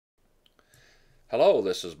Hello,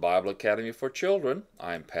 this is Bible Academy for Children.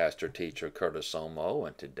 I'm Pastor Teacher Curtis Omo,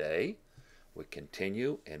 and today we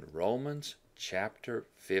continue in Romans chapter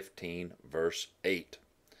 15, verse 8,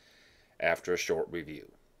 after a short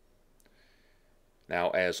review. Now,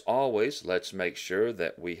 as always, let's make sure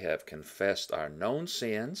that we have confessed our known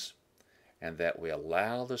sins and that we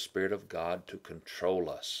allow the Spirit of God to control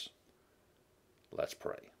us. Let's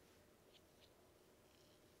pray.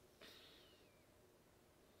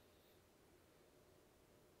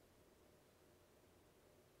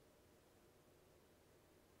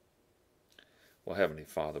 Well, Heavenly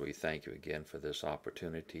Father, we thank you again for this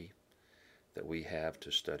opportunity that we have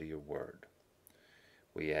to study your word.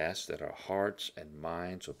 We ask that our hearts and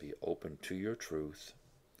minds will be open to your truth.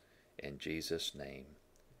 In Jesus' name,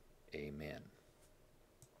 amen.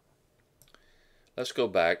 Let's go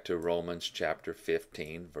back to Romans chapter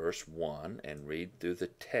 15, verse 1, and read through the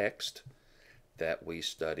text that we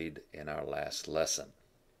studied in our last lesson.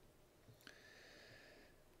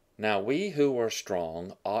 Now we who are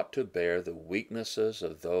strong ought to bear the weaknesses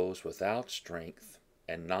of those without strength,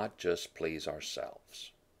 and not just please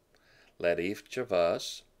ourselves. Let each of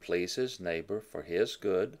us please his neighbor for his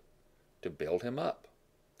good, to build him up.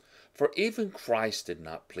 For even Christ did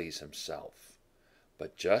not please himself,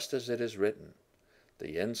 but just as it is written,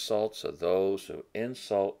 the insults of those who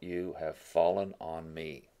insult you have fallen on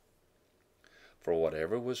me. For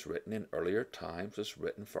whatever was written in earlier times was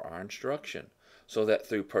written for our instruction, so that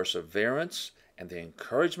through perseverance and the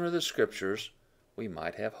encouragement of the Scriptures we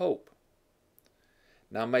might have hope.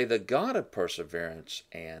 Now may the God of perseverance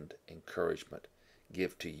and encouragement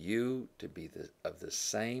give to you to be of the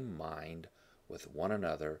same mind with one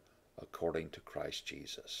another according to Christ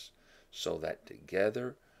Jesus, so that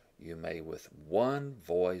together you may with one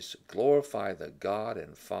voice glorify the God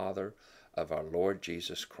and Father of our Lord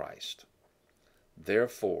Jesus Christ.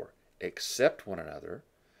 Therefore, accept one another,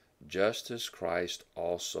 just as Christ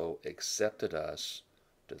also accepted us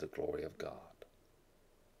to the glory of God.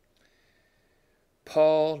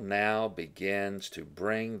 Paul now begins to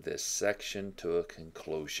bring this section to a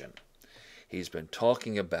conclusion. He's been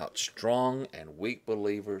talking about strong and weak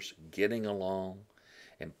believers getting along.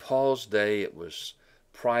 In Paul's day, it was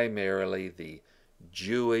primarily the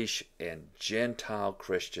Jewish and Gentile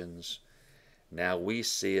Christians. Now we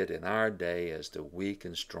see it in our day as the weak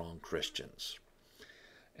and strong Christians.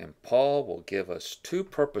 And Paul will give us two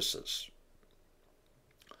purposes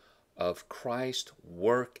of Christ's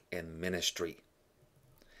work and ministry.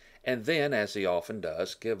 And then, as he often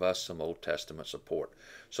does, give us some Old Testament support.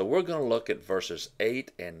 So we're going to look at verses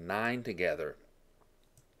 8 and 9 together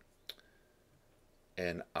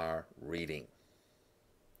in our reading.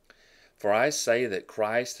 For I say that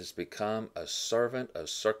Christ has become a servant of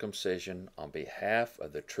circumcision on behalf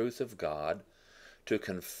of the truth of God, to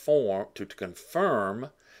confirm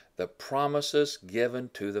the promises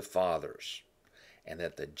given to the fathers, and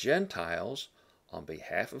that the Gentiles, on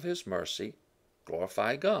behalf of his mercy,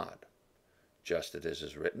 glorify God, just as it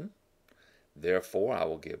is written, therefore I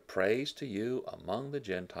will give praise to you among the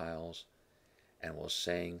Gentiles, and will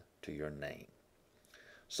sing to your name.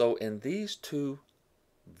 So in these two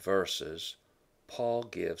verses, Paul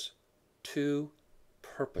gives two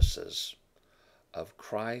purposes of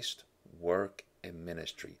Christ's work and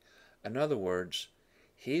ministry. In other words,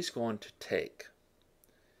 he's going to take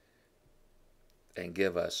and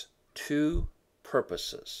give us two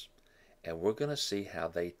purposes, and we're going to see how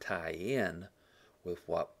they tie in with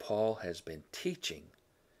what Paul has been teaching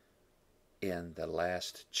in the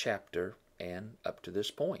last chapter and up to this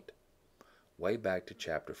point, way back to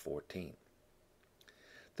chapter 14.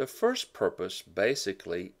 The first purpose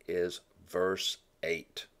basically is verse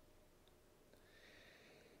 8.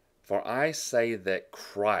 For I say that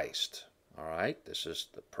Christ, all right, this is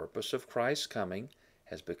the purpose of Christ's coming,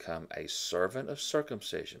 has become a servant of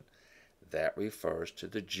circumcision. That refers to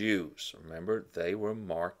the Jews. Remember, they were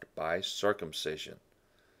marked by circumcision.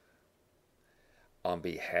 On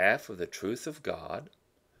behalf of the truth of God,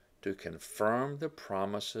 to confirm the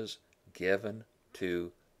promises given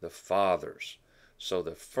to the fathers. So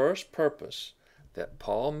the first purpose that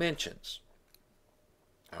Paul mentions,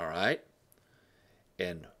 all right,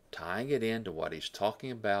 in tying it into what he's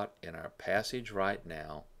talking about in our passage right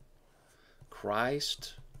now,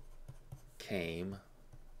 Christ came,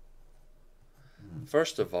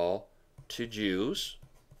 first of all, to Jews,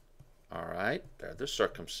 all right, they're the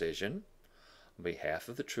circumcision. On behalf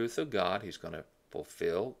of the truth of God, he's going to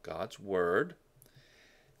fulfill God's word.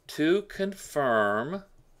 To confirm,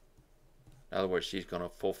 in other words, he's going to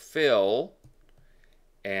fulfill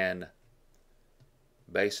and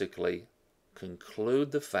basically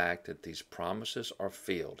conclude the fact that these promises are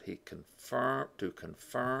filled. To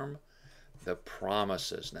confirm the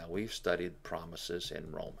promises. Now, we've studied promises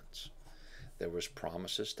in Romans. There was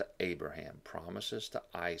promises to Abraham, promises to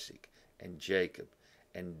Isaac and Jacob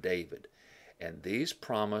and David. And these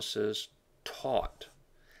promises taught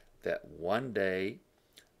that one day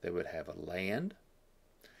they would have a land,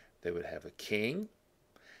 they would have a king,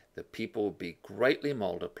 the people would be greatly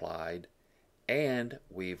multiplied, and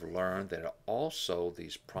we've learned that also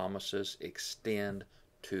these promises extend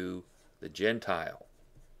to the Gentile.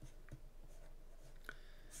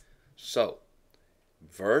 So,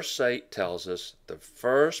 verse 8 tells us the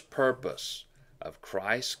first purpose of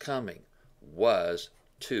Christ's coming was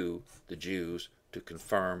to the Jews to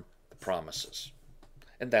confirm the promises.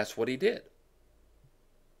 And that's what he did.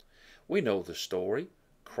 We know the story.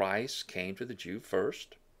 Christ came to the Jew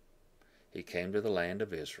first. He came to the land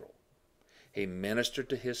of Israel. He ministered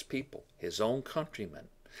to his people, his own countrymen.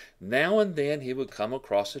 Now and then he would come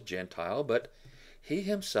across a Gentile, but he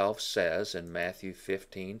himself says in Matthew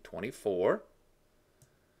 15:24,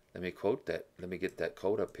 let me get that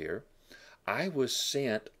quote up here. I was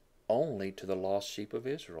sent only to the lost sheep of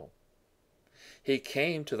Israel. He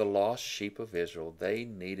came to the lost sheep of Israel. They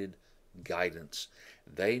needed guidance.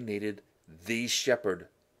 They needed the shepherd.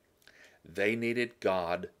 They needed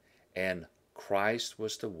God, and Christ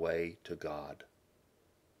was the way to God.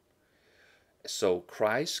 So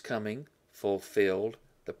Christ's coming fulfilled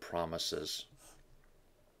the promises.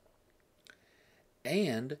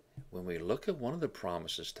 And when we look at one of the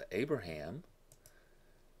promises to Abraham,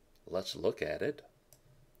 let's look at it.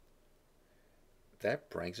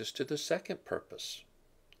 That brings us to the second purpose.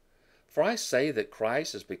 For I say that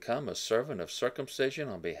Christ has become a servant of circumcision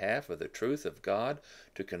on behalf of the truth of God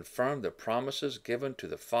to confirm the promises given to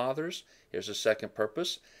the fathers. Here's the second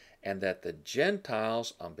purpose. And that the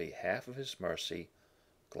Gentiles on behalf of his mercy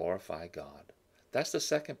glorify God. That's the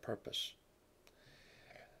second purpose.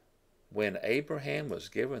 When Abraham was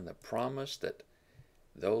given the promise that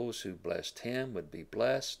those who blessed him would be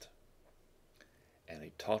blessed, and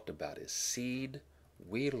he talked about his seed,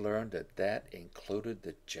 we learned that that included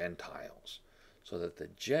the Gentiles, so that the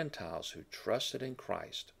Gentiles who trusted in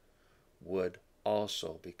Christ would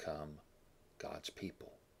also become God's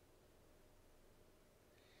people.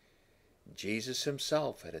 Jesus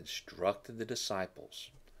himself had instructed the disciples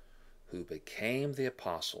who became the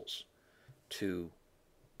apostles to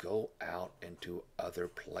go out into other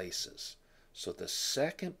places. So the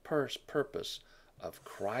second purpose of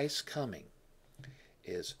Christ's coming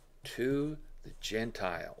is to the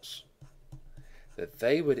Gentiles, that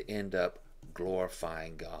they would end up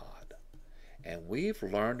glorifying God. And we've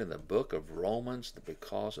learned in the book of Romans that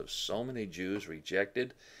because of so many Jews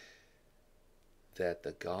rejected, that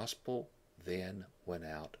the gospel then went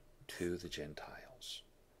out to the Gentiles.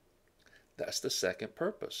 That's the second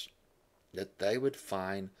purpose, that they would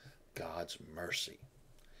find God's mercy.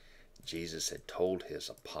 Jesus had told his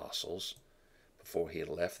apostles before he had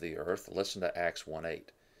left the earth, listen to Acts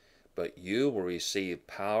 1:8, but you will receive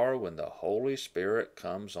power when the Holy Spirit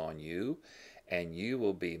comes on you, and you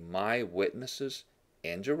will be my witnesses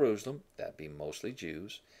in Jerusalem, that be mostly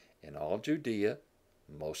Jews, in all Judea,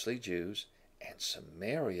 mostly Jews, and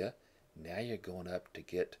Samaria. Now you're going up to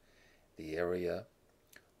get the area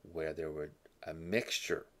where there were a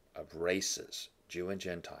mixture of races, Jew and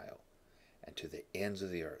Gentile, and to the ends of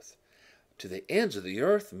the earth. To the ends of the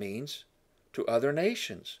earth means to other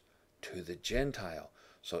nations, to the Gentile.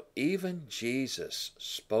 So even Jesus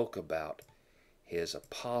spoke about his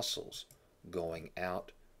apostles going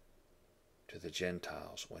out to the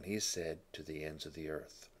Gentiles when he said to the ends of the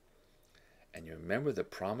earth. And you remember the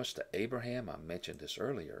promise to Abraham? I mentioned this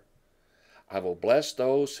earlier. I will bless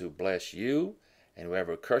those who bless you, and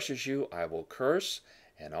whoever curses you I will curse,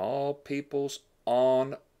 and all peoples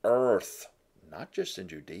on earth, not just in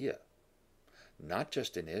Judea, not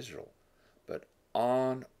just in Israel, but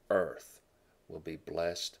on earth will be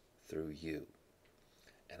blessed through you.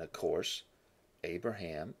 And of course,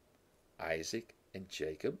 Abraham, Isaac, and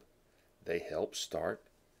Jacob, they helped start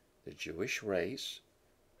the Jewish race.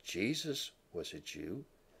 Jesus was a Jew.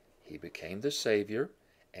 He became the Savior,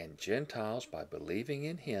 and Gentiles, by believing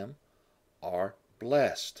in him, are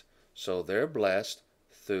blessed. So they're blessed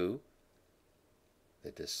through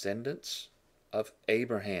the descendants of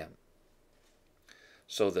Abraham.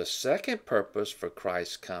 So the second purpose for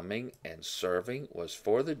Christ's coming and serving was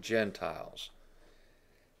for the Gentiles.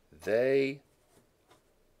 They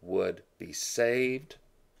would be saved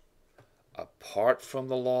apart from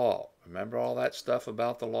the law. Remember all that stuff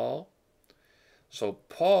about the law? So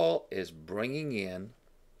Paul is bringing in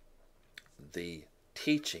the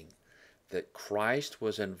teaching that Christ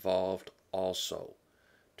was involved also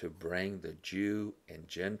to bring the Jew and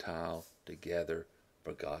Gentile together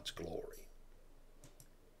for God's glory.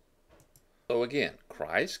 So again,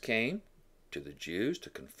 Christ came to the Jews to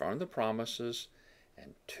confirm the promises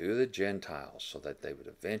and to the Gentiles so that they would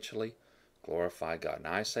eventually glorify God.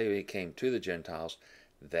 Now I say he came to the Gentiles,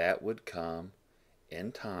 that would come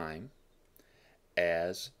in time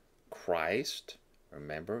as Christ,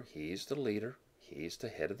 remember, he's the leader, he's the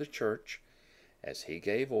head of the church, as he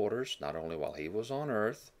gave orders, not only while he was on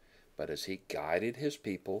earth, but as he guided his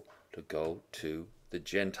people to go to the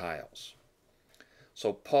Gentiles.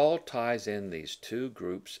 So Paul ties in these two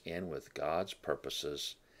groups in with God's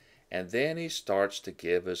purposes, and then he starts to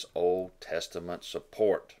give his Old Testament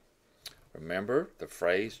support. Remember the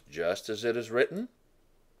phrase, just as it is written?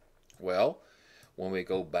 Well, when we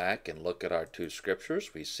go back and look at our two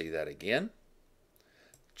scriptures, we see that again.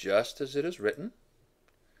 Just as it is written.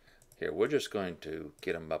 Here, we're just going to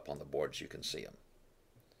get them up on the board so you can see them.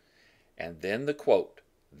 And then the quote,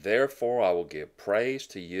 therefore I will give praise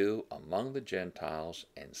to you among the Gentiles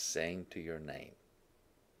and sing to your name.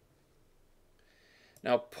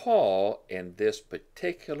 Now Paul, in this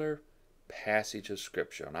particular passage of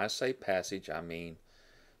Scripture, and I say passage, I mean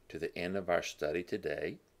to the end of our study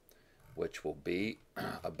today, which will be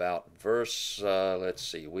about verse,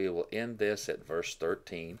 we will end this at verse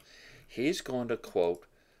 13. He's going to quote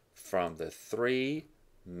from the three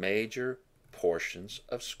major portions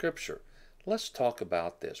of Scripture. Let's talk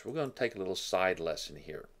about this. We're going to take a little side lesson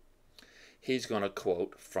here. He's going to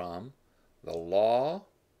quote from the law,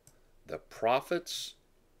 the prophets,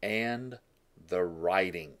 and the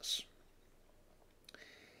writings.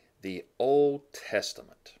 The Old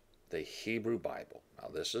Testament, the Hebrew Bible. Now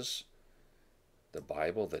this is the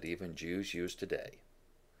Bible that even Jews use today.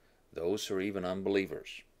 Those who are even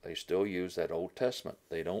unbelievers, they still use that Old Testament.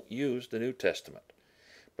 They don't use the New Testament,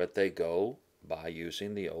 but they go by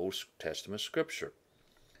using the Old Testament Scripture.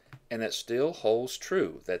 And it still holds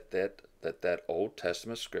true that Old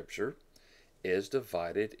Testament Scripture is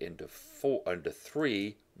divided into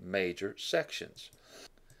three major sections.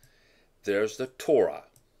 There's the Torah.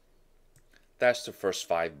 That's the first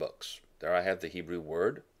 5 books. There I have the Hebrew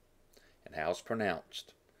word and how it's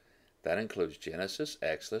pronounced. That includes Genesis,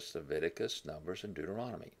 Exodus, Leviticus, Numbers, and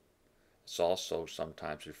Deuteronomy. It's also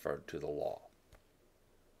sometimes referred to the law.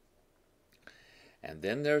 And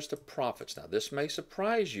then there's the prophets. Now this may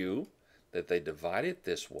surprise you that they divide it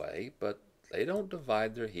this way, but they don't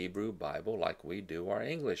divide their Hebrew Bible like we do our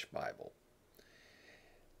English Bible.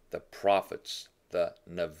 The prophets, the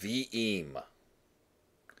Nevi'im,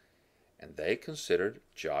 and they considered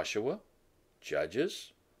Joshua,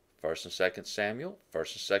 Judges, 1st and 2nd Samuel,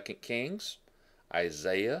 1st and 2nd Kings,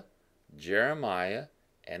 Isaiah, Jeremiah,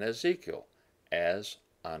 and Ezekiel as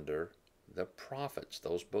under the prophets.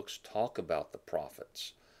 Those books talk about the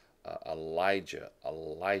prophets. Elijah,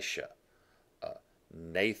 Elisha,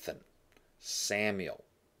 Nathan, Samuel,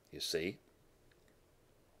 you see.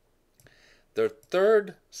 The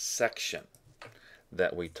third section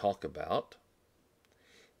that we talk about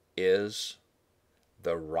is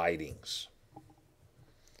the writings.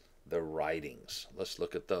 The writings. Let's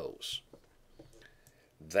look at those.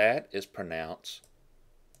 That is pronounced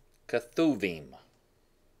Ketuvim.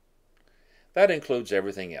 That includes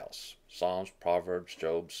everything else. Psalms, Proverbs,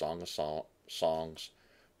 Job, Song of Songs,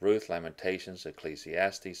 Ruth, Lamentations,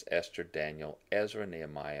 Ecclesiastes, Esther, Daniel, Ezra,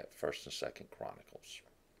 Nehemiah, 1st and 2nd Chronicles.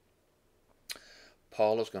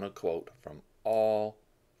 Paul is going to quote from all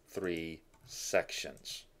 3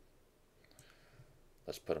 sections.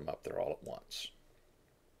 Let's put them up there all at once.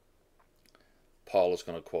 Paul is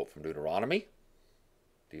going to quote from Deuteronomy.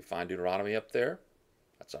 Do you find Deuteronomy up there?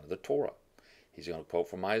 That's under the Torah. He's going to quote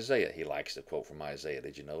from Isaiah. He likes to quote from Isaiah.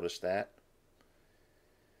 Did you notice that?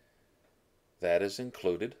 That is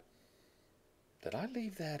included. Did I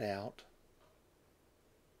leave that out?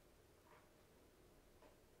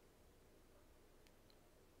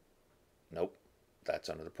 Nope. That's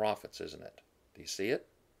under the prophets, isn't it? Do you see it?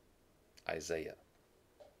 Isaiah.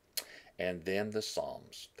 And then the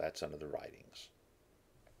Psalms. That's under the writings.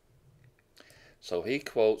 So he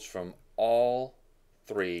quotes from all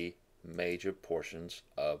 3 major portions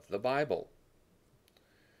of the Bible.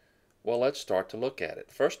 Well, let's start to look at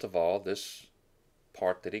it. First of all, this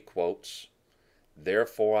part that he quotes,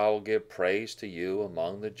 therefore I will give praise to you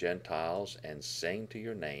among the Gentiles and sing to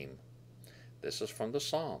your name. This is from the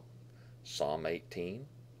Psalm. Psalm 18,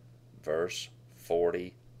 verse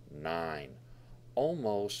 49.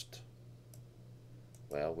 Almost,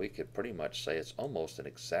 well, we could pretty much say it's almost an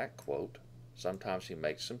exact quote. Sometimes he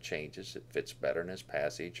makes some changes. It fits better in his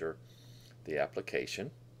passage or the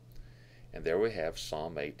application. And there we have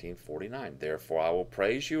Psalm 18:49. Therefore I will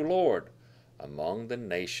praise you, Lord, among the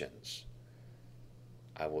nations.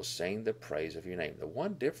 I will sing the praise of your name. The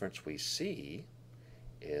one difference we see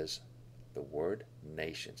is the word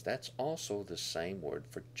nations. That's also the same word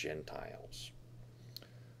for Gentiles.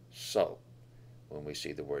 So, when we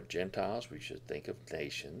see the word Gentiles, we should think of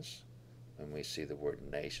nations. When we see the word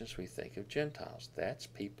nations, we think of Gentiles. That's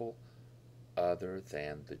people other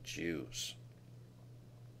than the Jews.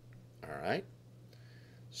 All right?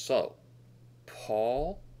 So,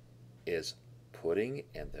 Paul is putting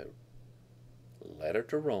in the letter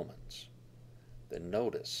to Romans the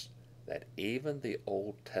notice that even the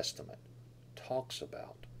Old Testament talks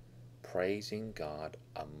about praising God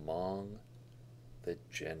among the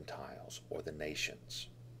Gentiles or the nations.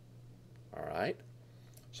 All right?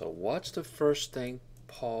 So what's the first thing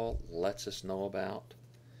Paul lets us know about?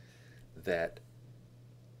 That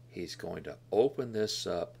he's going to open this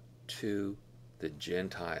up to the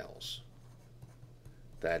Gentiles.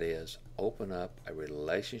 That is, open up a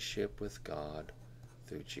relationship with God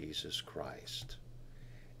through Jesus Christ.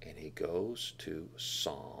 And he goes to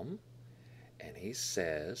Psalm, and he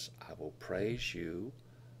says, I will praise you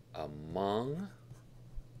among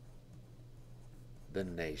the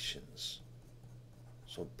nations.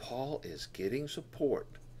 So Paul is getting support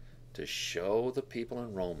to show the people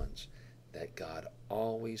in Romans that God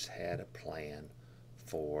always had a plan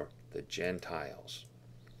for the Gentiles.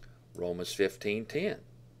 Romans 15:10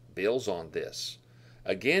 builds on this.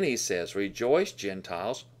 Again he says, rejoice,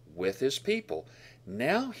 Gentiles, with his people.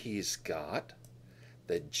 Now he's got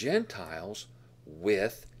the Gentiles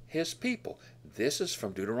with his people. This is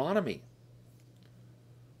from Deuteronomy.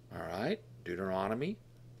 All right, Deuteronomy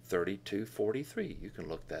 32:43. You can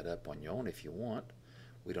look that up on your own if you want.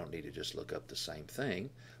 We don't need to just look up the same thing.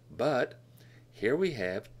 But here we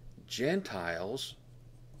have Gentiles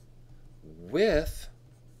with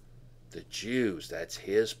the Jews. That's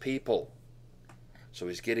his people. So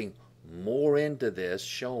he's getting more into this,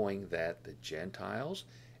 showing that the Gentiles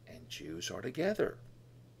and Jews are together.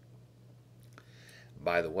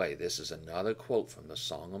 By the way, this is another quote from the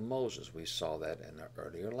Song of Moses. We saw that in an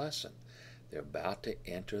earlier lesson. They're about to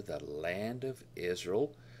enter the land of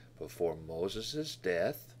Israel before Moses'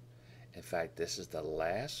 death. In fact, this is the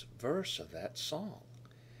last verse of that song,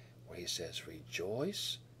 where he says,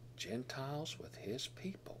 rejoice, Gentiles with his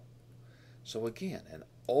people. So again, an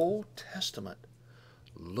Old Testament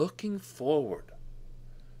looking forward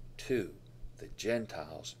to the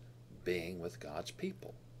Gentiles being with God's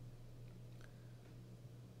people.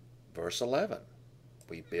 Verse 11,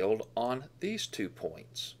 we build on these 2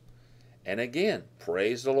 points. And again,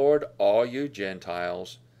 praise the Lord, all you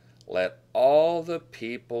Gentiles. Let all the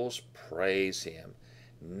peoples praise him.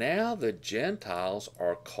 Now the Gentiles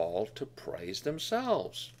are called to praise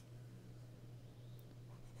themselves.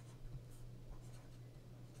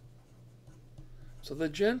 So the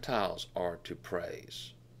Gentiles are to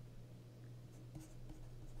praise.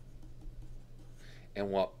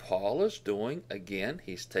 And what Paul is doing, again,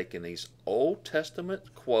 he's taking these Old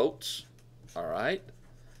Testament quotes, all right,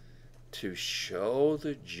 to show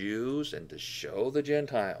the Jews and to show the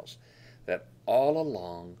Gentiles that all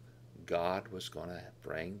along God was going to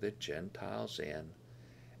bring the Gentiles in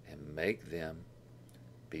and make them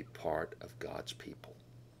be part of God's people.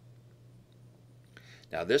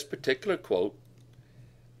 Now this particular quote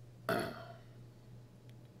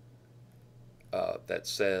that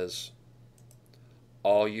says,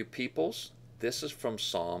 all you peoples, this is from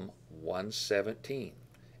Psalm 117.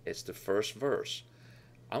 It's the first verse.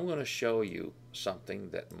 I'm going to show you something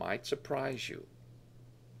that might surprise you.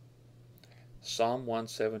 Psalm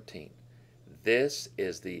 117. This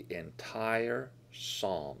is the entire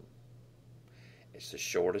psalm. It's the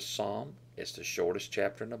shortest psalm. It's the shortest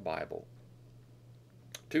chapter in the Bible.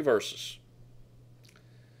 2 verses.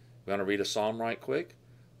 We're going to read a psalm right quick.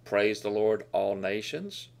 Praise the Lord, all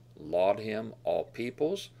nations. Laud him, all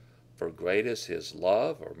peoples. For great is his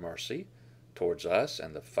love or mercy towards us,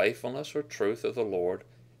 and the faithfulness or truth of the Lord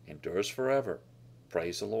endures forever.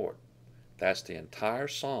 Praise the Lord. That's the entire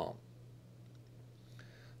psalm.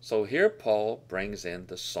 So here Paul brings in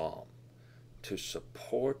the psalm to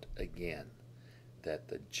support again that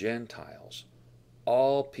the Gentiles,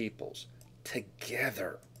 all peoples,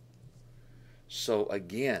 together. So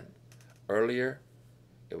again, earlier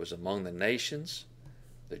it was among the nations,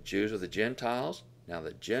 the Jews or the Gentiles. Now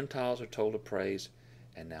the Gentiles are told to praise,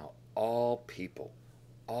 and now all people,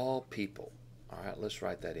 all people. All right, let's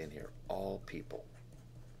write that in here. All people.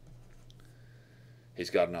 He's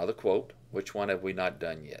got another quote. Which one have we not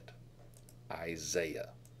done yet?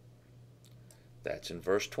 Isaiah. That's in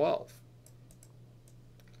verse 12.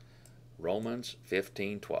 Romans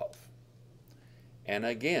 15:12. And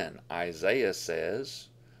again, Isaiah says,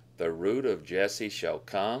 the root of Jesse shall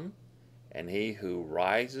come, and he who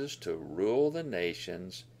rises to rule the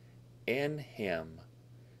nations, in him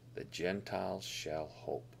the Gentiles shall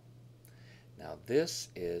hope. Now this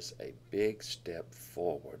is a big step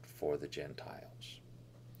forward for the Gentiles.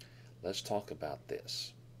 Let's talk about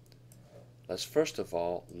this. Let's first of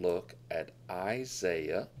all look at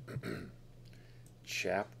Isaiah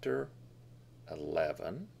chapter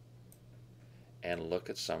 11 and look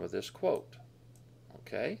at some of this quote.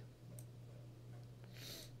 Okay?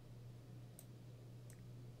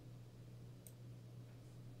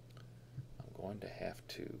 I'm going to have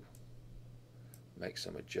to make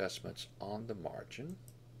some adjustments on the margin.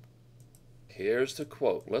 Here's the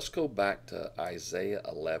quote. Let's go back to Isaiah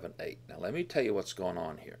 11:8. Now let me tell you what's going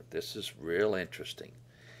on here. This is real interesting.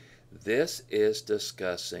 This is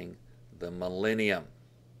discussing the millennium.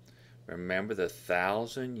 Remember the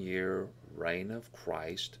 1,000-year reign of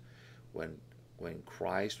Christ, when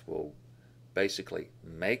Christ will basically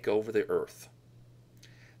make over the earth.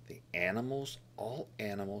 The animals, all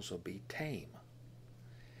animals will be tame.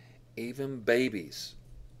 Even babies.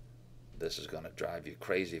 This is going to drive you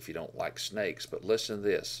crazy if you don't like snakes, but listen to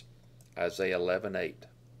this. Isaiah 11:8.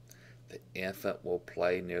 The infant will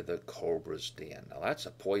play near the cobra's den. Now that's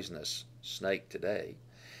a poisonous snake today.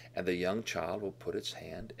 And the young child will put its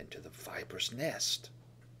hand into the viper's nest.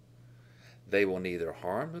 They will neither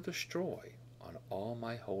harm nor destroy on all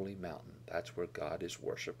my holy mountain. That's where God is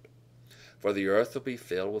worshipped. For the earth will be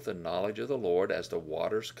filled with the knowledge of the Lord as the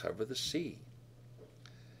waters cover the sea.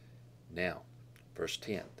 Now, verse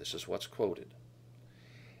 10, this is what's quoted.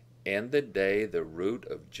 In the day the root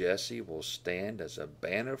of Jesse will stand as a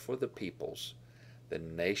banner for the peoples. The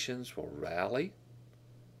nations will rally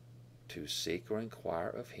to seek or inquire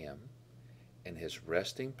of him, and his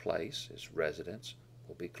resting place, his residence,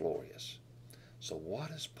 will be glorious. So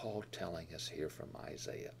what is Paul telling us here from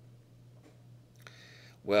Isaiah?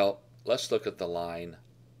 Well, let's look at the line,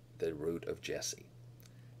 the root of Jesse.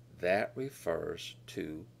 That refers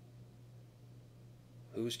to,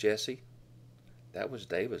 who's Jesse? That was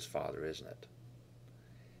David's father, isn't it?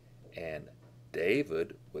 And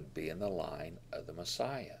David would be in the line of the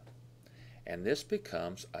Messiah. And this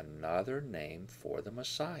becomes another name for the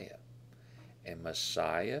Messiah. And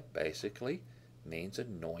Messiah basically means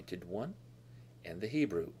anointed one in the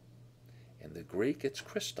Hebrew. In the Greek, it's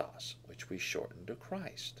Christos, which we shorten to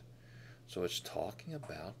Christ. So it's talking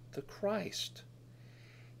about the Christ.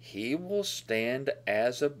 He will stand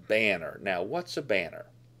as a banner. Now, what's a banner?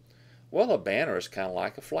 Well, a banner is kind of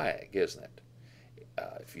like a flag, isn't it?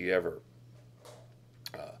 If you ever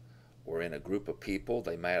were in a group of people,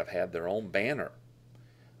 they might have had their own banner.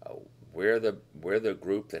 We're the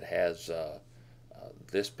group that has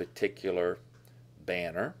this particular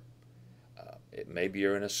banner. Maybe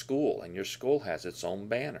you're in a school, and your school has its own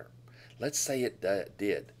banner. Let's say it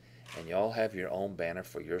did, and you all have your own banner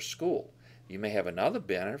for your school. You may have another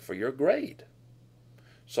banner for your grade.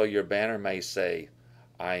 So your banner may say,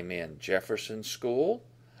 I'm in Jefferson School,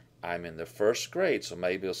 I'm in the first grade. So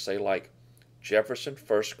maybe it'll say like Jefferson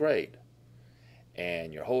first grade.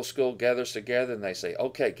 And your whole school gathers together and they say,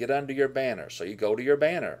 okay, get under your banner. So you go to your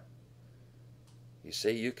banner. You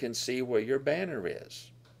see, you can see where your banner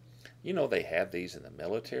is. You know they have these in the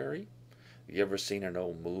military. Have you ever seen an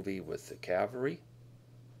old movie with the cavalry?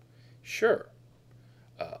 Sure.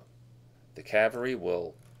 The cavalry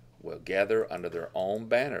will gather under their own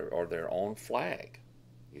banner or their own flag.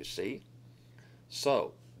 You see?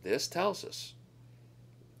 So, this tells us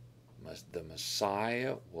the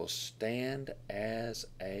Messiah will stand as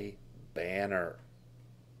a banner.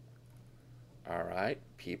 All right?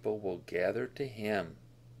 People will gather to him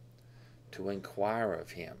to inquire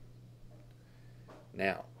of him.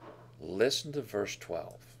 Now, listen to verse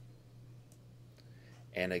 12.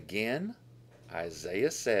 And again,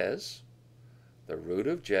 Isaiah says, the root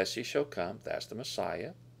of Jesse shall come, that's the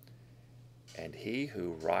Messiah, and he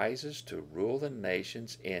who rises to rule the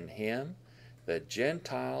nations, in him the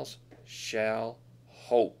Gentiles shall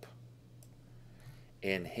hope.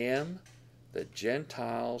 In him the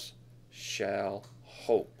Gentiles shall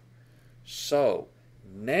hope. So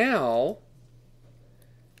now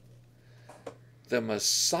the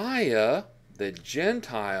Messiah, the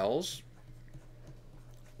Gentiles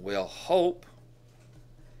will hope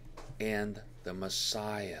in the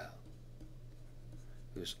Messiah,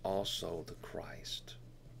 who's also the Christ.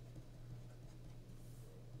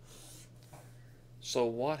 So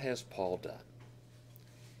what has Paul done?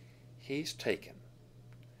 He's taken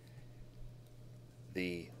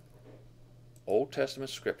the Old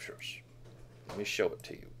Testament scriptures. Let me show it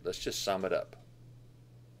to you. let's just sum it up.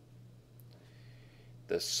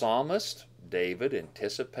 The psalmist David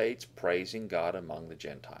anticipates praising God among the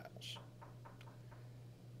Gentiles.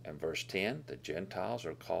 In verse 10, the Gentiles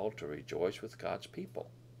are called to rejoice with God's people,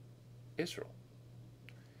 Israel.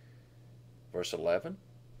 Verse 11,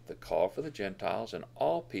 the call for the Gentiles and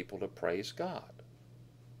all people to praise God.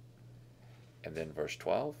 And then verse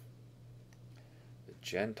 12, the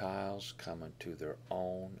Gentiles come unto their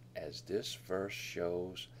own, as this verse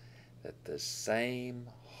shows that the same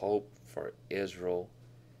hope for Israel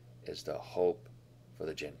is the hope for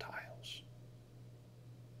the Gentiles.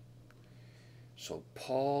 So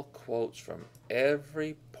Paul quotes from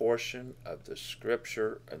every portion of the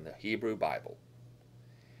scripture in the Hebrew Bible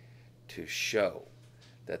to show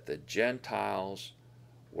that the Gentiles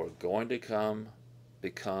were going to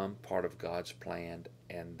become part of God's plan,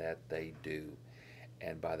 and that they do.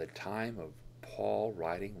 And by the time of Paul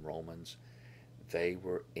writing Romans, they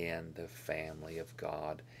were in the family of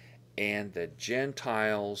God, and the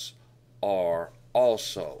Gentiles are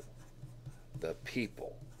also the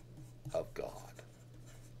people of God.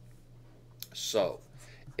 So,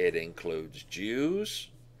 it includes Jews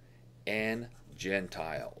and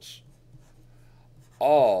Gentiles,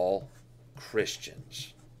 all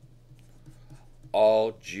Christians,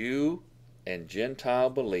 all Jew and Gentile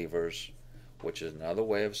believers, which is another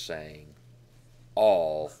way of saying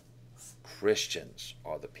all Christians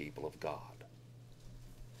are the people of God.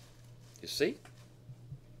 You see?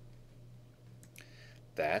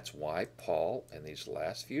 That's why Paul, in these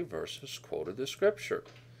last few verses, quoted the scripture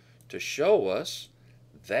to show us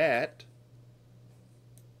that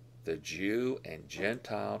the Jew and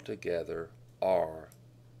Gentile together are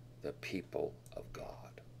the people of God.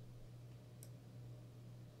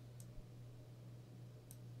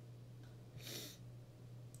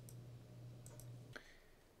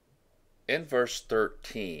 In verse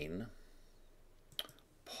 13,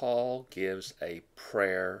 Paul gives a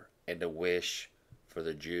prayer and a wish for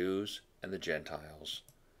the Jews and the Gentiles.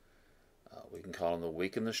 We can call them the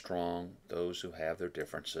weak and the strong, those who have their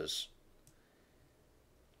differences.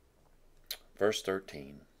 Verse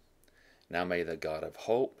 13, now may the God of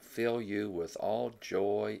hope fill you with all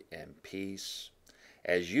joy and peace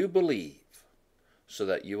as you believe, so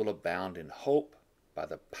that you will abound in hope by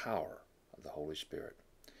the power of the Holy Spirit.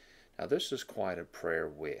 Now this is quite a prayer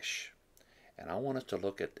wish, and I want us to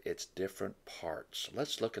look at its different parts.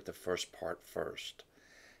 Let's look at the first part first.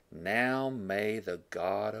 Now may the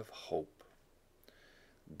God of hope.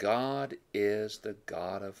 God is the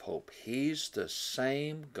God of hope. He's the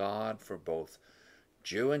same God for both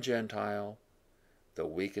Jew and Gentile, the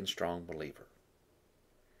weak and strong believer.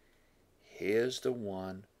 He is the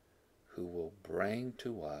one who will bring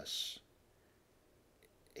to us,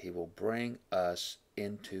 he will bring us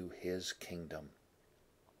into his kingdom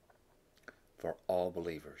for all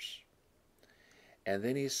believers. And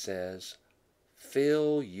then he says,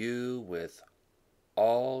 fill you with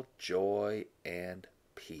all joy and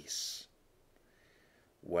peace.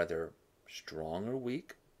 Whether strong or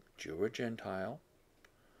weak, Jew or Gentile,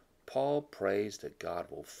 Paul prays that God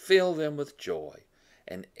will fill them with joy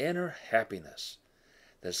and inner happiness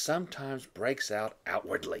that sometimes breaks out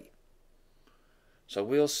outwardly. So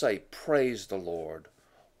we'll say, praise the Lord,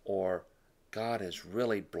 or God has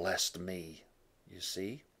really blessed me, you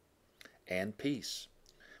see, and peace.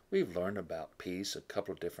 We've learned about peace, a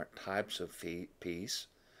couple of different types of peace.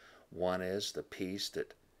 One is the peace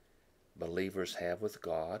that believers have with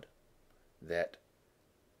God, that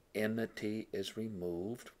enmity is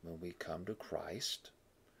removed when we come to Christ,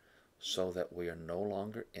 so that we are no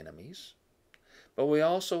longer enemies. But we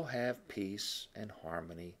also have peace and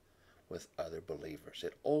harmony with other believers.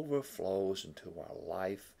 It overflows into our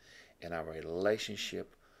life and our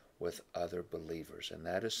relationship with other believers. And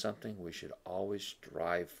that is something we should always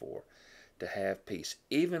strive for, to have peace.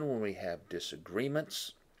 Even when we have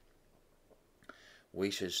disagreements,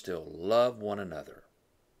 we should still love one another.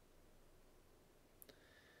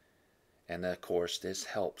 And of course, this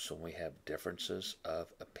helps when we have differences of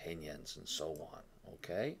opinions and so on.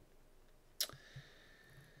 Okay?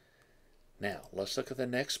 Now, let's look at the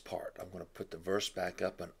next part. I'm going to put the verse back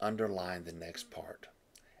up and underline the next part.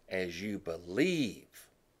 As you believe,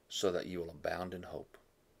 so that you will abound in hope.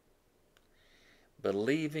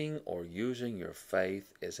 Believing or using your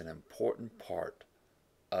faith is an important part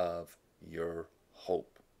of your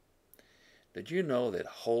hope. Did you know that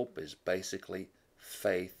hope is basically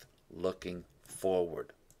faith looking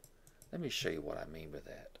forward? Let me show you what I mean by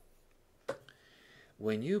that.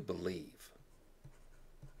 When you believe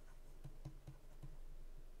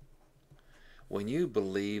when you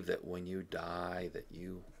believe that when you die that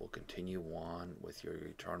you will continue on with your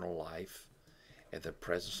eternal life in the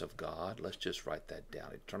presence of God, let's just write that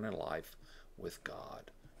down. Eternal life with God.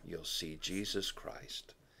 You'll see Jesus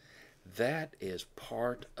Christ. That is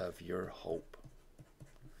part of your hope.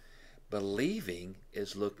 Believing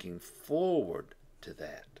is looking forward to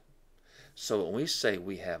that. So when we say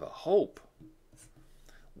we have a hope,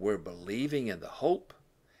 we're believing in the hope.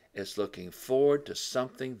 It's looking forward to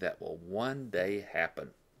something that will one day happen.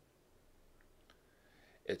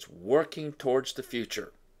 It's working towards the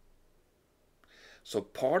future. So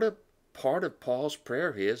part of Paul's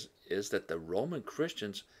prayer is that the Roman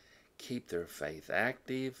Christians keep their faith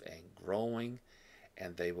active and growing,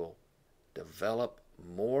 and they will develop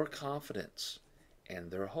more confidence in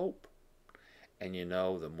their hope. And you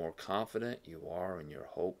know, the more confident you are in your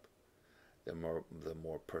hope, the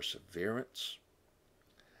more perseverance.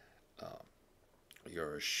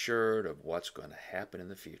 You're assured of what's going to happen in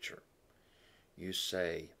the future. You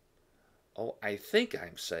say, "Oh, I think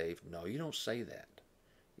I'm saved." No, you don't say that.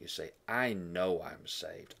 You say, "I know I'm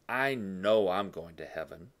saved. I know I'm going to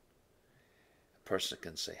heaven." A person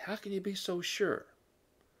can say, "How can you be so sure?"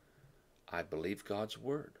 I believe God's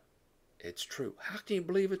word. It's true. How can you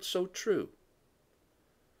believe it's so true?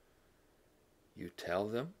 You tell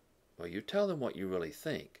them what you really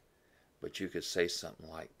think, but you could say something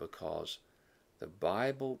like, because the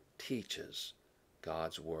Bible teaches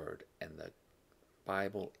God's word, and the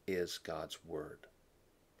Bible is God's word.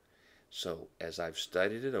 So as I've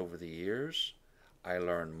studied it over the years, I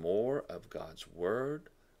learn more of God's word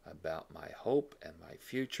about my hope and my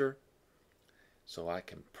future, so I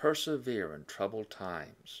can persevere in troubled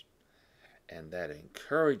times. And that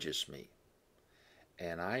encourages me.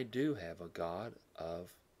 And I do have a God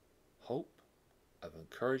of hope, of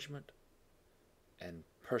encouragement, and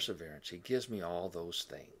perseverance. He gives me all those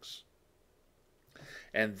things.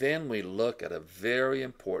 And then we look at a very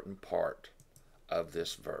important part of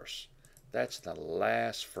this verse. That's the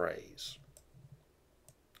last phrase.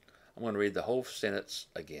 I'm going to read the whole sentence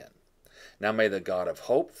again. Now may the God of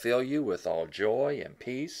hope fill you with all joy and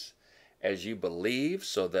peace as you believe,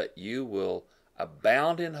 so that you will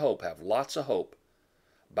abound in hope, have lots of hope,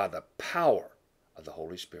 by the power of the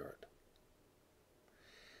Holy Spirit.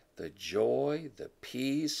 The joy, the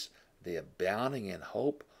peace, the abounding in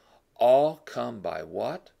hope all come by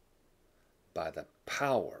what? By the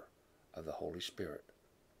power of the Holy Spirit.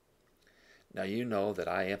 Now you know that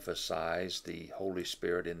I emphasize the Holy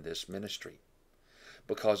Spirit in this ministry,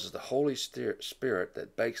 because it's the Holy Spirit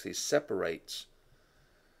that basically separates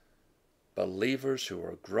believers who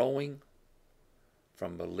are growing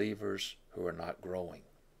from believers who are not growing.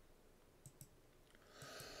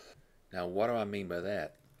 Now, what do I mean by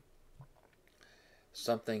that?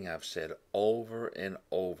 Something I've said over and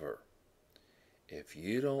over. If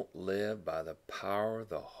you don't live by the power of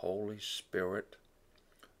the Holy Spirit,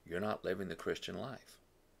 you're not living the Christian life.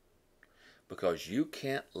 Because you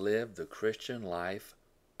can't live the Christian life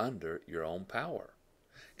under your own power.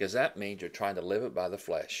 Because that means you're trying to live it by the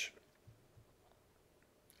flesh.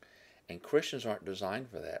 And Christians aren't designed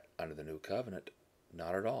for that under the new covenant.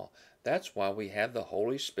 Not at all. That's why we have the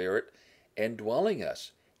Holy Spirit indwelling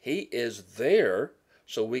us. He is there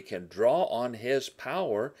so we can draw on His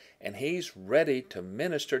power, and He's ready to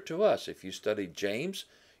minister to us. If you study James,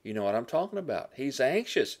 you know what I'm talking about. He's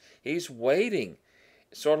anxious. He's waiting.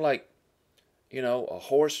 It's sort of like, a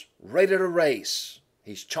horse ready to race.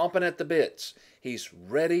 He's chomping at the bits. He's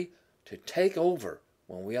ready to take over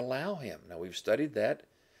when we allow Him. Now, we've studied that.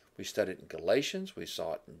 We studied it in Galatians. We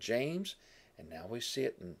saw it in James. And now we see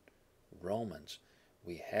it in Romans.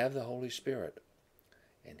 We have the Holy Spirit,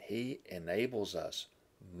 and He enables us,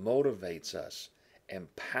 motivates us,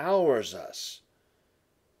 empowers us,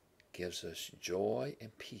 gives us joy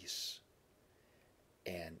and peace,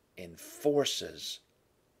 and enforces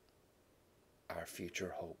our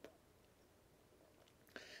future hope.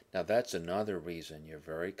 Now that's another reason you're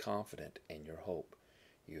very confident in your hope.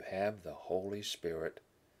 You have the Holy Spirit.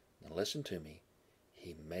 Now listen to me.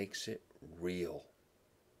 He makes it real.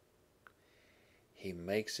 He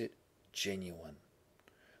makes it genuine.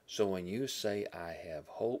 So when you say, "I have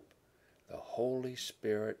hope," the Holy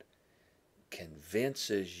Spirit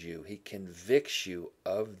convinces you. He convicts you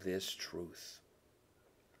of this truth.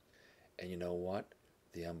 And you know what?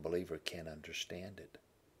 The unbeliever can't understand it.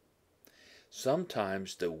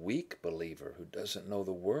 Sometimes the weak believer who doesn't know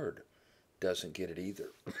the Word doesn't get it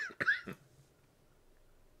either.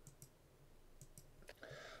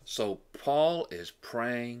 So Paul is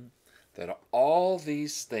praying that all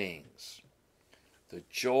these things, the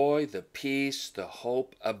joy, the peace, the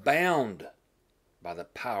hope, abound by the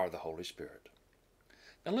power of the Holy Spirit.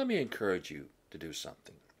 And let me encourage you to do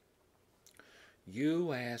something.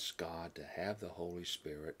 You ask God to have the Holy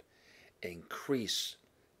Spirit increase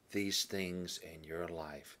these things in your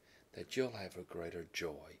life, that you'll have a greater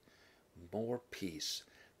joy, more peace,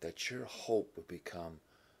 that your hope will become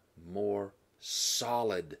more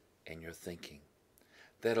solid in your thinking,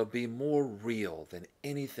 that'll be more real than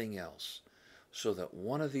anything else, so that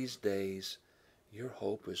one of these days your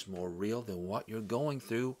hope is more real than what you're going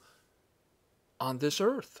through on this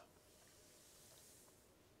earth.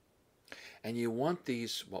 And you want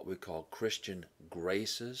these, what we call Christian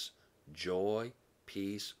graces, joy,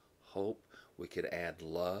 peace, hope, we could add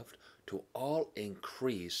love, to all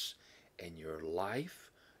increase in your life,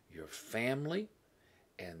 your family,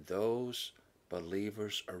 and those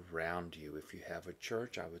believers around you. If you have a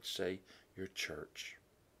church, I would say your church.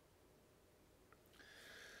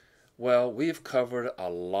 Well, we've covered a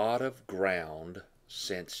lot of ground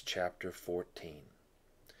since chapter 14.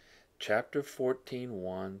 Chapter 14,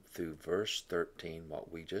 1 through verse 13,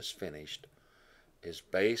 what we just finished, is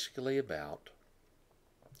basically about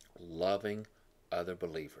loving other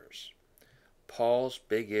believers. Paul's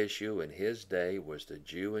big issue in his day was the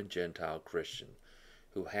Jew and Gentile Christian,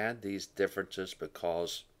 who had these differences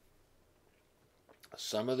because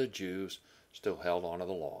some of the Jews still held on to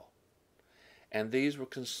the law, and these were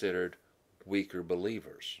considered weaker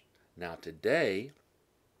believers. Now today,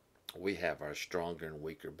 we have our stronger and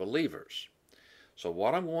weaker believers. So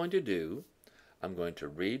what I'm going to do, I'm going to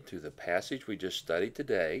read through the passage we just studied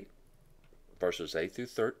today, verses 8 through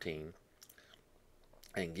 13,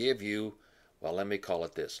 and give you, well, let me call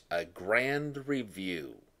it this, a grand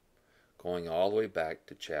review, going all the way back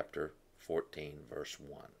to chapter 14, verse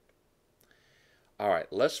 1. All right,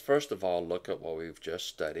 let's first of all look at what we've just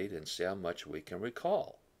studied and see how much we can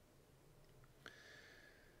recall.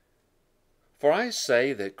 For I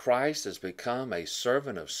say that Christ has become a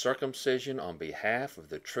servant of circumcision on behalf of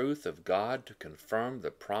the truth of God, to confirm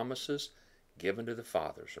the promises given to the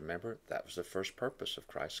fathers. Remember, that was the first purpose of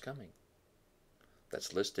Christ's coming.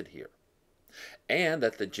 That's listed here. And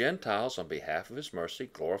that the Gentiles, on behalf of his mercy,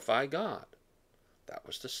 glorify God. That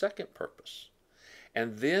was the second purpose.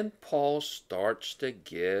 And then Paul starts to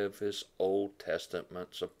give his Old Testament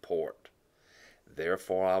support.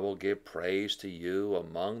 Therefore I will give praise to you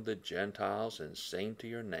among the Gentiles and sing to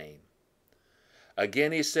your name.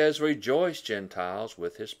 Again he says, rejoice, Gentiles,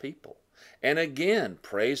 with his people. And again,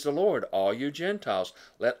 praise the Lord, all you Gentiles.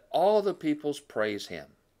 Let all the peoples praise him.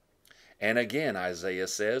 And again, Isaiah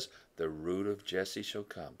says, the root of Jesse shall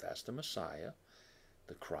come. That's the Messiah,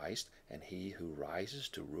 the Christ, and he who rises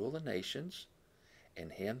to rule the nations. In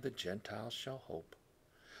him the Gentiles shall hope.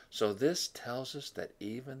 So this tells us that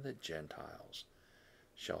even the Gentiles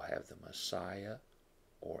shall have the Messiah,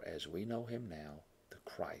 or as we know him now, the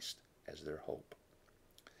Christ, as their hope.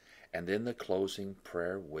 And then the closing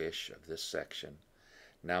prayer wish of this section.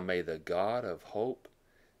 Now may the God of hope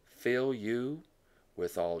fill you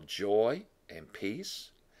with all joy and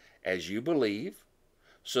peace as you believe,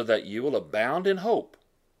 so that you will abound in hope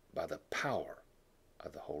by the power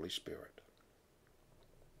of the Holy Spirit.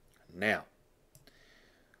 Now,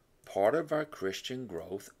 part of our Christian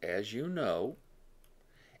growth, as you know,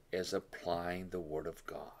 is applying the Word of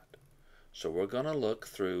God. So we're going to look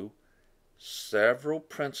through several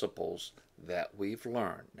principles that we've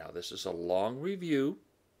learned. Now this is a long review,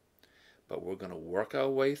 but we're going to work our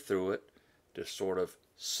way through it to sort of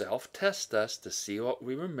self-test us to see what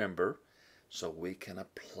we remember so we can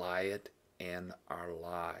apply it in our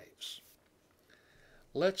lives.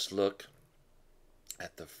 Let's look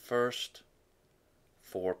at the first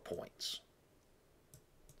 4 points.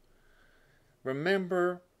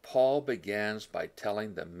 Remember, Paul begins by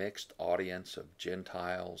telling the mixed audience of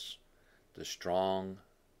Gentiles, the strong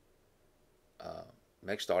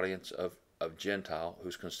mixed audience of Gentile,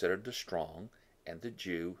 who's considered the strong, and the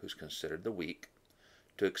Jew, who's considered the weak,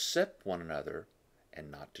 to accept one another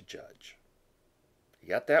and not to judge. You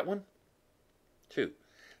got that one? 2,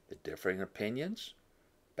 the differing opinions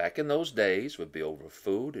back in those days would be over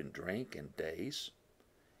food and drink and days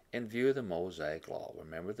in view of the Mosaic law.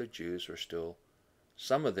 Remember, the Jews were still,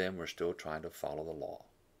 some of them were still trying to follow the law.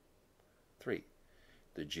 3,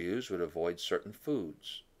 the Jews would avoid certain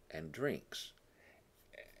foods and drinks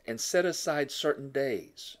and set aside certain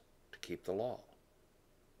days to keep the law.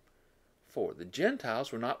 4, the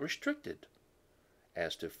Gentiles were not restricted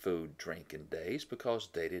as to food, drink, and days because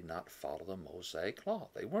they did not follow the Mosaic law.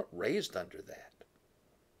 They weren't raised under that.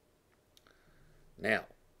 Now,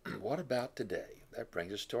 what about today? That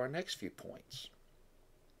brings us to our next few points.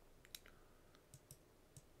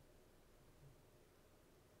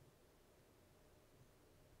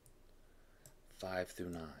 5 through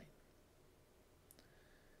 9.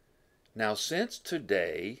 Now, since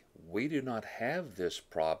today we do not have this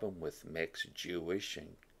problem with mixed Jewish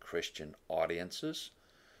and Christian audiences,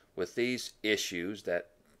 with these issues, that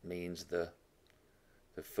means the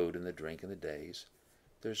food and the drink and the days,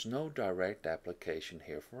 there's no direct application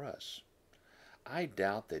here for us. I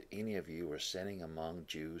doubt that any of you are sitting among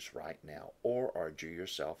Jews right now, or are Jew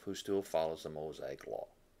yourself who still follows the Mosaic law.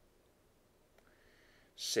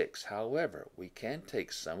 6. However, we can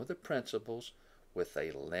take some of the principles with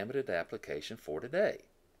a limited application for today.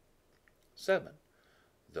 7.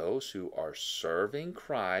 Those who are serving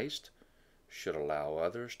Christ should allow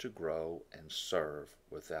others to grow and serve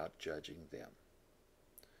without judging them.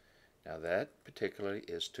 Now that particularly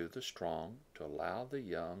is to the strong, to allow the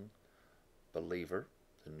young believer,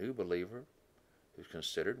 the new believer, who's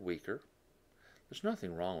considered weaker. There's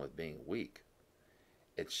nothing wrong with being weak.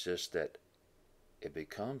 It's just that it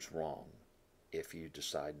becomes wrong if you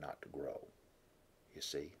decide not to grow. You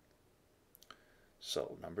see?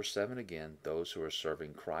 So, number 7 again, those who are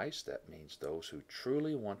serving Christ, that means those who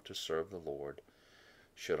truly want to serve the Lord,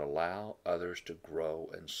 should allow others to grow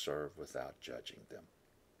and serve without judging them.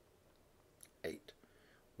 8.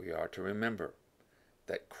 We are to remember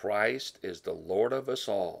that Christ is the Lord of us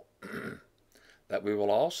all, that we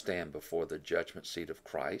will all stand before the judgment seat of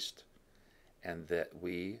Christ, and that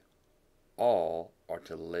we all are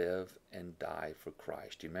to live and die for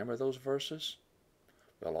Christ. Do you remember those verses?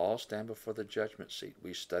 We'll all stand before the judgment seat.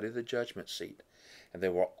 We study the judgment seat, and they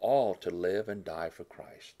were all to live and die for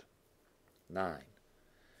Christ. 9.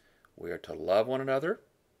 We are to love one another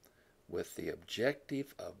with the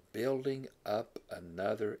objective of building up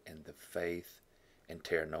another in the faith and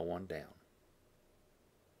tear no one down.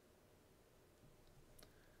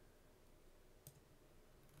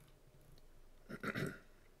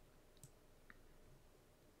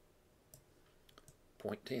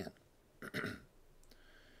 Point 10.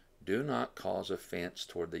 Do not cause offense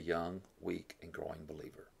toward the young, weak, and growing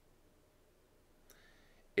believer.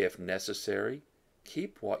 If necessary,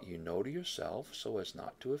 keep what you know to yourself so as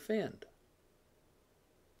not to offend.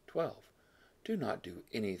 12. Do not do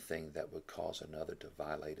anything that would cause another to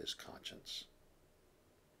violate his conscience.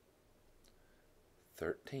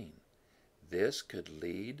 13. This could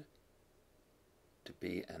lead to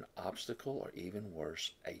be an obstacle, or even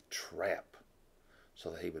worse, a trap,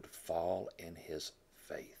 so that he would fall in his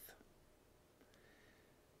faith.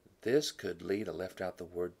 This could lead, I left out the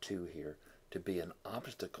word to here, to be an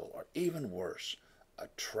obstacle, or even worse, a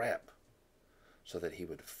trap, so that he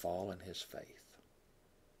would fall in his faith.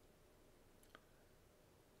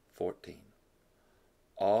 14.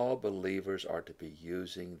 All believers are to be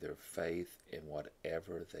using their faith in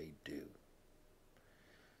whatever they do.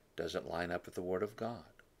 Does it line up with the Word of God?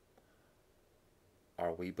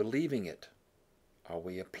 Are we believing it? Are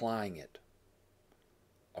we applying it?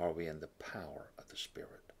 Are we in the power of the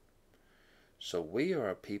Spirit? So we are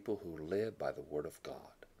a people who live by the Word of God.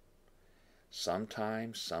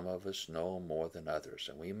 Sometimes some of us know more than others,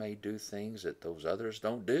 and we may do things that those others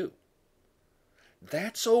don't do.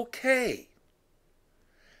 That's okay.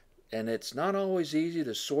 And it's not always easy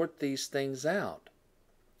to sort these things out.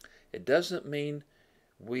 It doesn't mean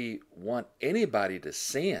we want anybody to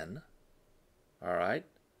sin, all right?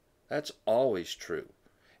 That's always true.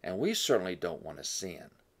 And we certainly don't want to sin.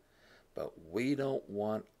 But we don't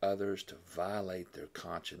want others to violate their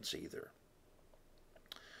conscience either.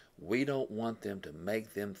 We don't want them to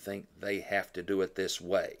make them think they have to do it this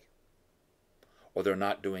way, or they're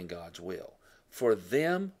not doing God's will. For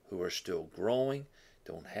them who are still growing,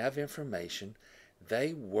 don't have information,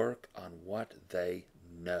 they work on what they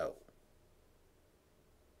know.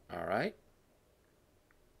 All right?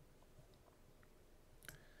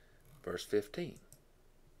 Verse 15.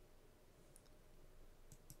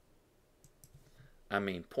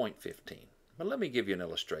 Point 15. But let me give you an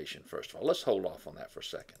illustration first of all. Let's hold off on that for a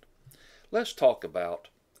second. Let's talk about,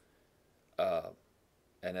 let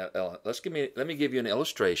me give you an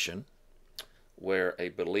illustration where a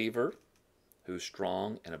believer who's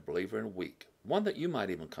strong and a believer and weak, one that you might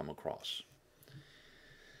even come across.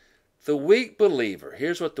 The weak believer,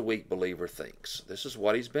 here's what the weak believer thinks. This is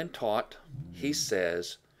what he's been taught. He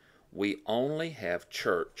says, we only have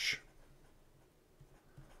church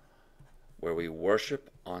where we worship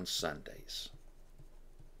on Sundays.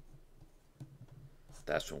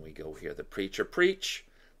 That's when we go hear the preacher preach.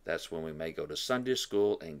 That's when we may go to Sunday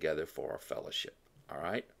school and gather for our fellowship. All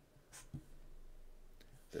right?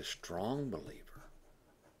 The strong believer,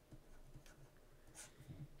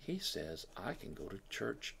 he says, I can go to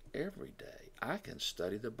church every day. I can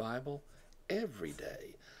study the Bible every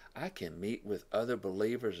day. I can meet with other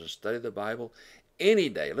believers and study the Bible any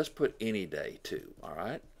day. Let's put any day too, all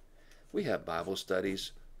right? We have Bible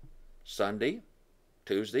studies Sunday,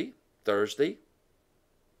 Tuesday, Thursday,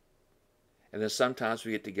 and then sometimes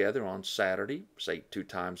we get together on Saturday, say 2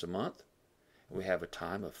 times a month. We have a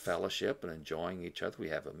time of fellowship and enjoying each other. We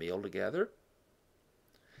have a meal together.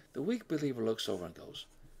 The weak believer looks over and goes,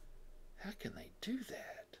 how can they do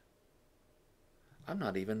that? I'm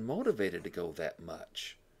not even motivated to go that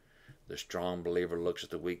much. The strong believer looks at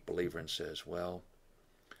the weak believer and says, well,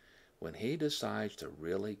 when he decides to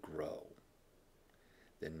really grow,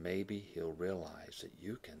 then maybe he'll realize that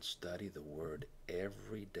you can study the Word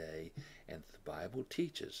every day, and the Bible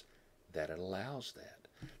teaches that it allows that.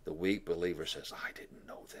 The weak believer says, I didn't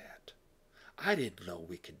know that. I didn't know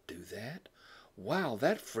we could do that. Wow,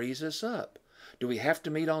 that frees us up. Do we have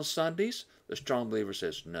to meet on Sundays? The strong believer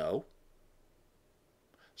says, no.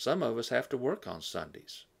 Some of us have to work on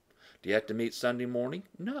Sundays. Do you have to meet Sunday morning?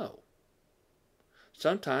 No.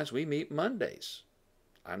 Sometimes we meet Mondays.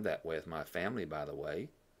 I'm that way with my family, by the way.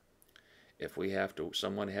 If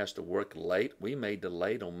someone has to work late, we may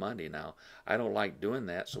delay on Monday. Now, I don't like doing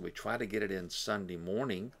that, so we try to get it in Sunday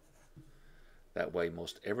morning. That way,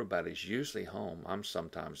 most everybody's usually home. I'm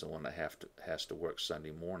sometimes the one that has to work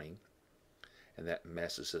Sunday morning, and that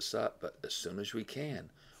messes us up. But as soon as we can,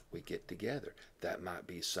 we get together. That might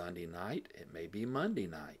be Sunday night. It may be Monday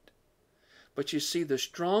night. But you see, the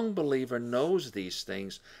strong believer knows these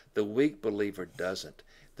things. The weak believer doesn't.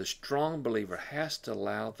 The strong believer has to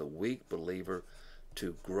allow the weak believer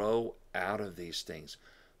to grow out of these things.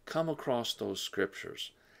 Come across those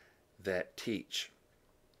scriptures that teach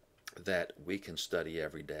that we can study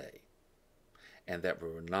every day and that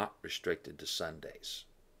we're not restricted to Sundays.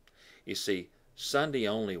 You see, Sunday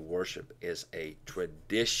only worship is a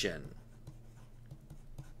tradition.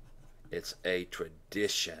 It's a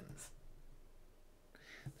tradition.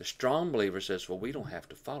 The strong believer says, well, we don't have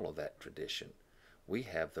to follow that tradition. We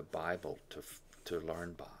have the Bible to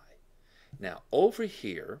learn by. Now, over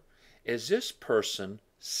here, is this person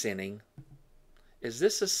sinning? Is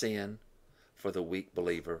this a sin for the weak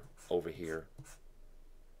believer over here?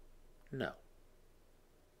 No.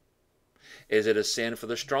 Is it a sin for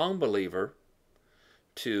the strong believer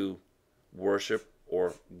to worship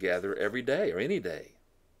or gather every day or any day?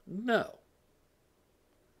 No.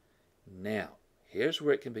 Now, here's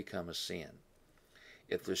where it can become a sin.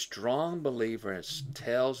 If the strong believer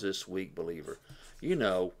tells this weak believer, you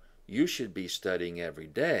know, you should be studying every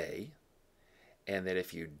day, and that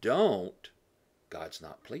if you don't, God's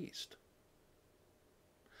not pleased.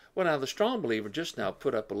 Well, now the strong believer just now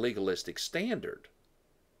put up a legalistic standard.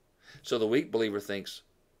 So the weak believer thinks,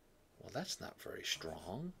 well, that's not very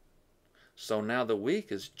strong. So now the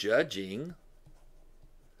weak is judging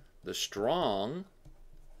the strong.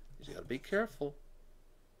 He's got to be careful.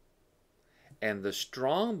 And the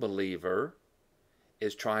strong believer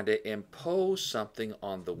is trying to impose something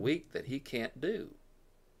on the weak that he can't do.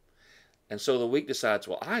 And so the weak decides,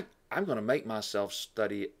 well, I'm going to make myself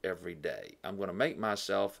study every day. I'm going to make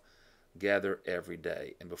myself gather every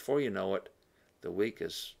day. And before you know it, the weak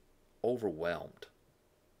is overwhelmed.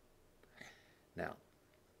 Now,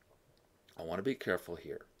 I want to be careful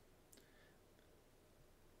here.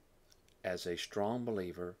 As a strong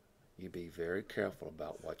believer, you be very careful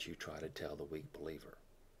about what you try to tell the weak believer.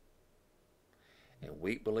 And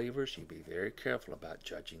weak believers, you be very careful about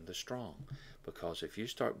judging the strong. Because if you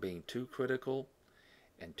start being too critical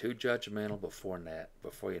and too judgmental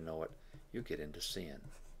before you know it, you get into sin.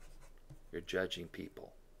 You're judging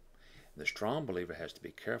people. And the strong believer has to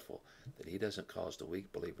be careful that he doesn't cause the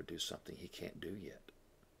weak believer to do something he can't do yet.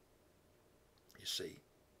 You see.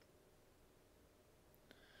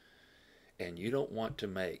 And you don't want to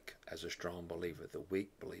make, as a strong believer, the weak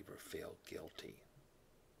believer feel guilty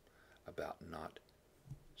about not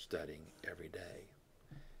studying every day.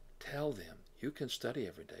 Tell them, you can study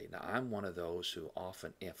every day. Now, I'm one of those who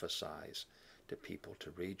often emphasize to people to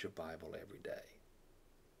read your Bible every day.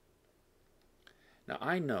 Now,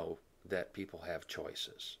 I know that people have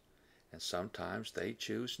choices, and sometimes they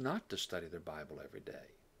choose not to study their Bible every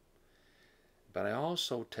day. But I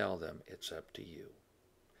also tell them it's up to you.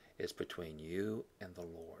 It's between you and the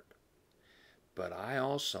Lord. But I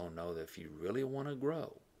also know that if you really want to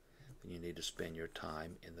grow, then you need to spend your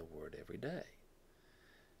time in the Word every day.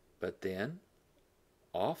 But then,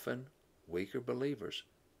 often, weaker believers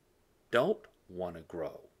don't want to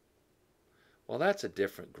grow. Well, that's a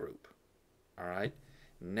different group. All right?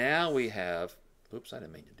 Now we have, oops, I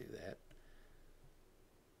didn't mean to do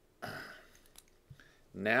that.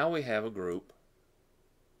 Now we have a group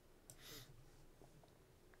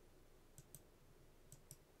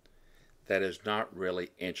that is not really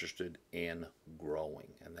interested in growing.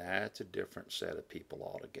 And that's a different set of people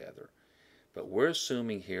altogether. But we're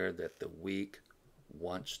assuming here that the weak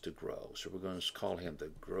wants to grow. So we're going to call him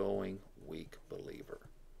the growing weak believer.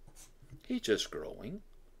 He's just growing.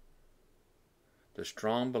 The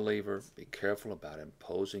strong believer, be careful about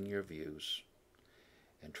imposing your views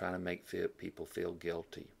and trying to make people feel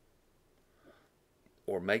guilty,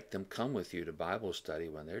 or make them come with you to Bible study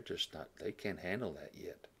when they're just not, they can't handle that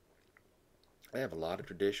yet. They have a lot of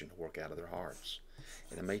tradition to work out of their hearts,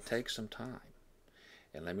 and it may take some time.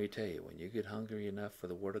 And let me tell you, when you get hungry enough for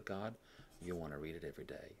the Word of God, you'll want to read it every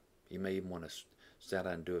day. You may even want to sit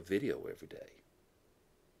down and do a video every day,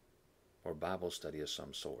 or Bible study of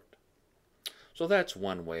some sort. So that's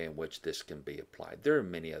one way in which this can be applied. There are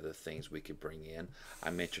many other things we could bring in.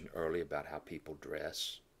 I mentioned earlier about how people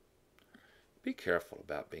dress. Be careful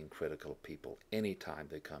about being critical of people anytime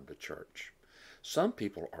they come to church. Some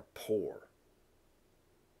people are poor,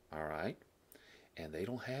 all right, and they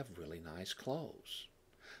don't have really nice clothes.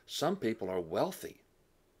 Some people are wealthy,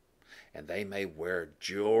 and they may wear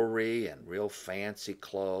jewelry and real fancy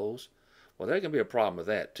clothes. Well, there can be a problem with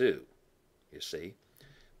that too, you see.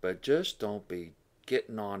 But just don't be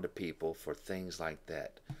getting on to people for things like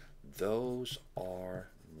that. Those are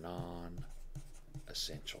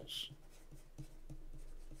non-essentials.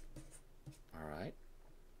 All right?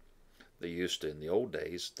 They used to, in the old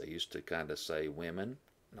days, they used to kind of say women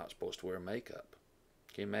not supposed to wear makeup.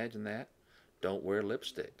 Can you imagine that? Don't wear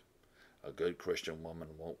lipstick. A good Christian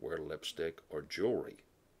woman won't wear lipstick or jewelry.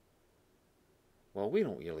 Well, we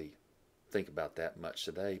don't really think about that much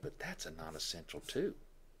today, but that's a non-essential too.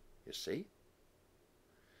 You see?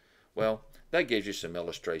 Well, that gives you some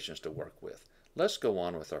illustrations to work with. Let's go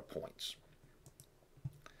on with our points.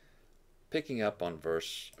 Picking up on I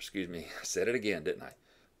said it again, didn't I?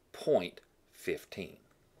 Point 15.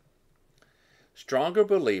 Stronger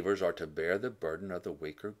believers are to bear the burden of the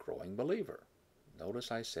weaker, growing believer.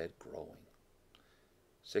 Notice I said growing.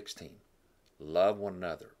 16. Love one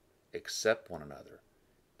another. Accept one another.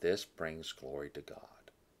 This brings glory to God.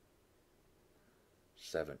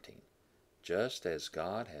 17. Just as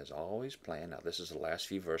God has always planned, now this is the last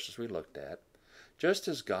few verses we looked at, just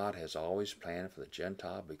as God has always planned for the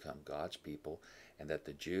Gentile to become God's people, and that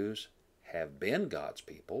the Jews have been God's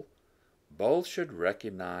people, both should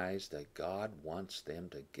recognize that God wants them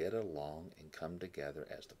to get along and come together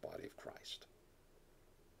as the body of Christ.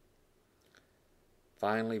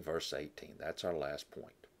 Finally, verse 18, that's our last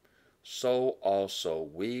point. So also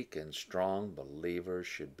weak and strong believers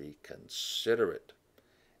should be considerate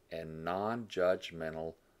and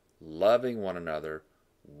non-judgmental, loving one another,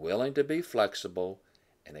 willing to be flexible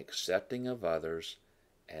and accepting of others,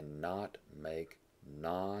 and not make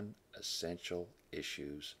non-essential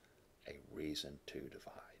issues a reason to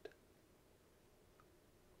divide.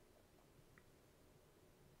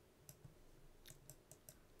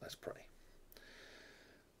 Let's pray.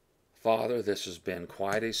 Father, this has been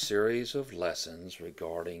quite a series of lessons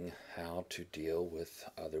regarding how to deal with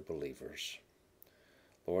other believers.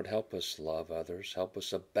 Lord, help us love others. Help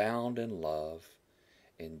us abound in love,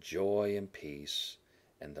 in joy and peace,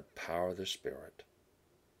 and the power of the Spirit.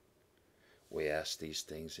 We ask these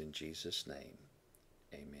things in Jesus' name.